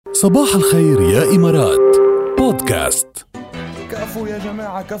صباح الخير يا إمارات بودكاست. كفو يا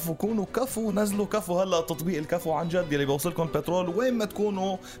جماعة، كفو، كونوا كفو، نزلوا كفو. هلأ تطبيق الكفو عن جد يلي بيوصلكم بترول وين ما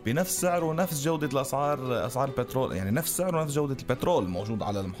تكونوا بنفس سعر ونفس جودة الأسعار. أسعار البترول يعني نفس سعر ونفس جودة البترول، موجود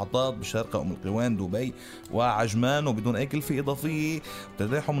على المحطات بالشارقة أم القوين دبي وعجمان وبدون أي كلفة إضافية.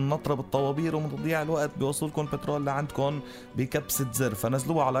 بتريحوا من نطرة بالطوابير ومن تضييع الوقت، بيوصلكم البترول لعندكم بكبسة زر.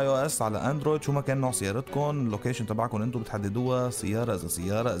 فنزلوها على iOS على اندرويد، شو ما كان نوع سيارتكم، اللوكيشن تبعكم انتم بتحددوها،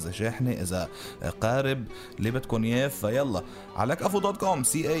 سيارة إذا شاحنة إذا قارب اللي بدكم إياه. فيلا على كفو.com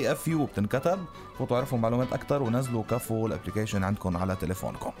CAFU بتنكتب، فوتوا عرفوا معلومات أكتر ونزلوا كفو الابليكيشن عندكم على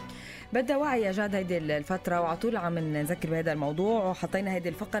تليفونكم. بدها وعي يا جاد هيدي الفترة، وعطول عم نذكر بهذا الموضوع، وحطينا هيدي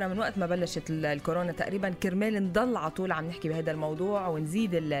الفقرة من وقت ما بلشت الكورونا تقريبا، كرمال نضل عطول عم نحكي بهذا الموضوع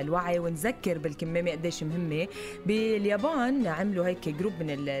ونزيد الوعي ونذكر بالكمامة قديش مهمة. باليابان عملوا هيك جروب من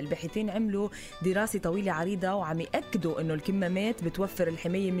الباحثين، عملوا دراسة طويلة عريضة وعم يأكدوا انه الكمامات بتوفر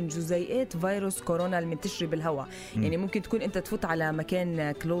الحماية من جزيئات فيروس كورونا المنتشرة بالهواء. يعني ممكن تكون انت تفوت على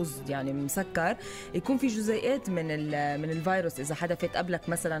مكان كلوز يعني مسكر، يكون في جزيئات من الفيروس اذا حدا فات قبلك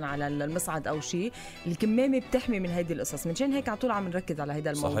مثلا على المصعد او شيء. الكمامه بتحمي من هيدي القصص، منشان هيك على طول عم نركز على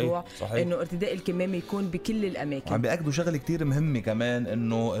هذا الموضوع. صحيح. انه ارتداء الكمامه يكون بكل الاماكن. عم بياكدوا شغله كتير مهمه كمان،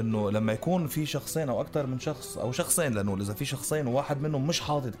 انه لما يكون في شخصين او اكثر من شخص او شخصين، لانه اذا في شخصين وواحد منهم مش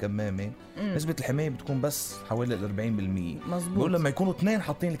حاطط كمامه نسبه الحمايه بتكون بس حوالي 40%. مزبوط. بقول لما يكونوا اثنين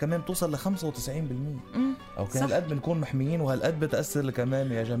حاطين الكمامه توصل ل 95%. او كان هالقد بنكون محميين وهالقد بتاثر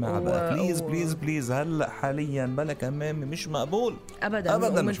الكمامه يا جماعه. بقى بليز بليز بليز، هلا حاليا بلا كمامه مش مقبول ابدا.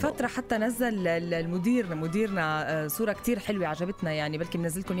 ومن فتره حتى نزل مديرنا صوره كتير حلوه عجبتنا، يعني بلكي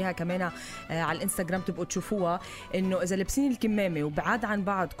منزلكم اياها كمان على الانستغرام تبقوا تشوفوها، انه اذا لابسين الكمامه وبعاد عن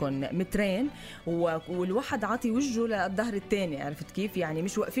بعضكم مترين والواحد عاطي وجهه للظهر الثاني، عرفت كيف؟ يعني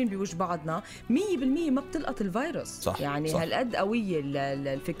مش واقفين بوجه بعضنا 100% ما بتلقط الفيروس. صح. يعني صح. هالقد قويه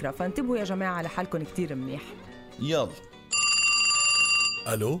الفكره، فانتبهوا يا جماعه على حالكم كتير منيح. يلا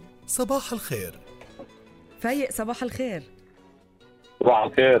ألو، صباح الخير. فايق، صباح الخير. صباح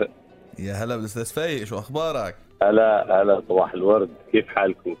الخير. يا هلا بالاستاذ فايق، شو اخبارك؟ هلا صباح الورد، كيف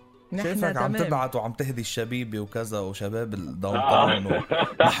حالكم؟ كيفك؟ عم تبعت وعم تهدي الشبيبه وكذا وشباب الداون تاون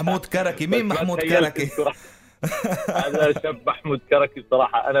محمود كركي. مين محمود كركي؟ هذا شاب محمود كركي.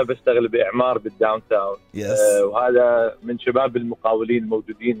 بصراحه انا بشتغل باعمار بالداون تاون. وهذا من شباب المقاولين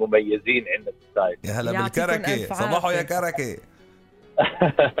الموجودين مميزين عندنا في السايت. يا هلا بالكركي، صباحو يا كركي.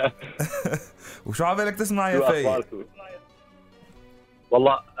 وشو عبالك تسمع يا فايق؟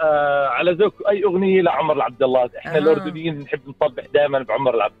 والله على ذوق اي اغنيه لعمر العبد الله. احنا الاردنيين نحب نصبح دائما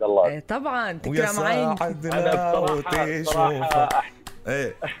بعمر العبد الله. طبعا تكرم عينك. انا بصراحه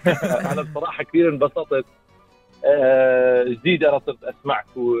انا بصراحه كثير انبسطت. جديد انا صرت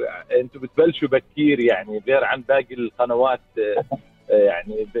اسمعكم، انتم بتبلشوا بكير يعني غير عن باقي القنوات.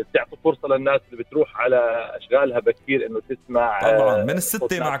 يعني بتعطوا فرصه للناس اللي بتروح على اشغالها بكير انه تسمع. طبعا من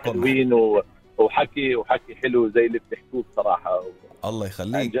الستة معكم وحكي حلو زي اللي بتحكوه بصراحه. الله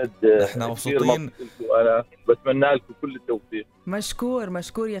يخليك، جد احنا مبسوطين. انا بتمنى لكم كل التوفيق.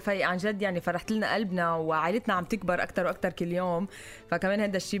 مشكور يا فايق، عن جد يعني فرحت لنا قلبنا، وعائلتنا عم تكبر اكثر واكثر كل يوم، فكمان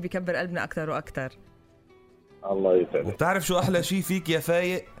هذا الشيء بيكبر قلبنا اكثر واكثر. الله يسعدك. وبتعرف شو احلى شيء فيك يا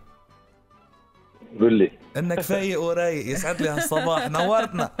فايق؟ قول لي. انك فايق ورايق. يسعد لي هالصباح،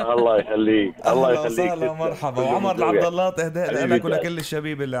 نورتنا. الله يخليك. الله يخليك. وسهلا، مرحبا. وعمر العبد الله تهدئ لك ولكل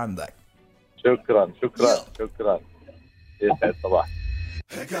الشبيب اللي عندك. شكرا. يسعد صباح.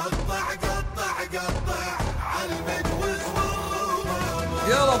 قطع علمك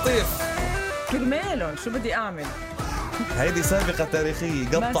يا لطيف كرمالهم شو بدي اعمل؟ هيدي سابقة تاريخية.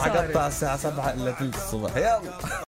 قطع الساعة 7 إلا 3 الصبح. يلا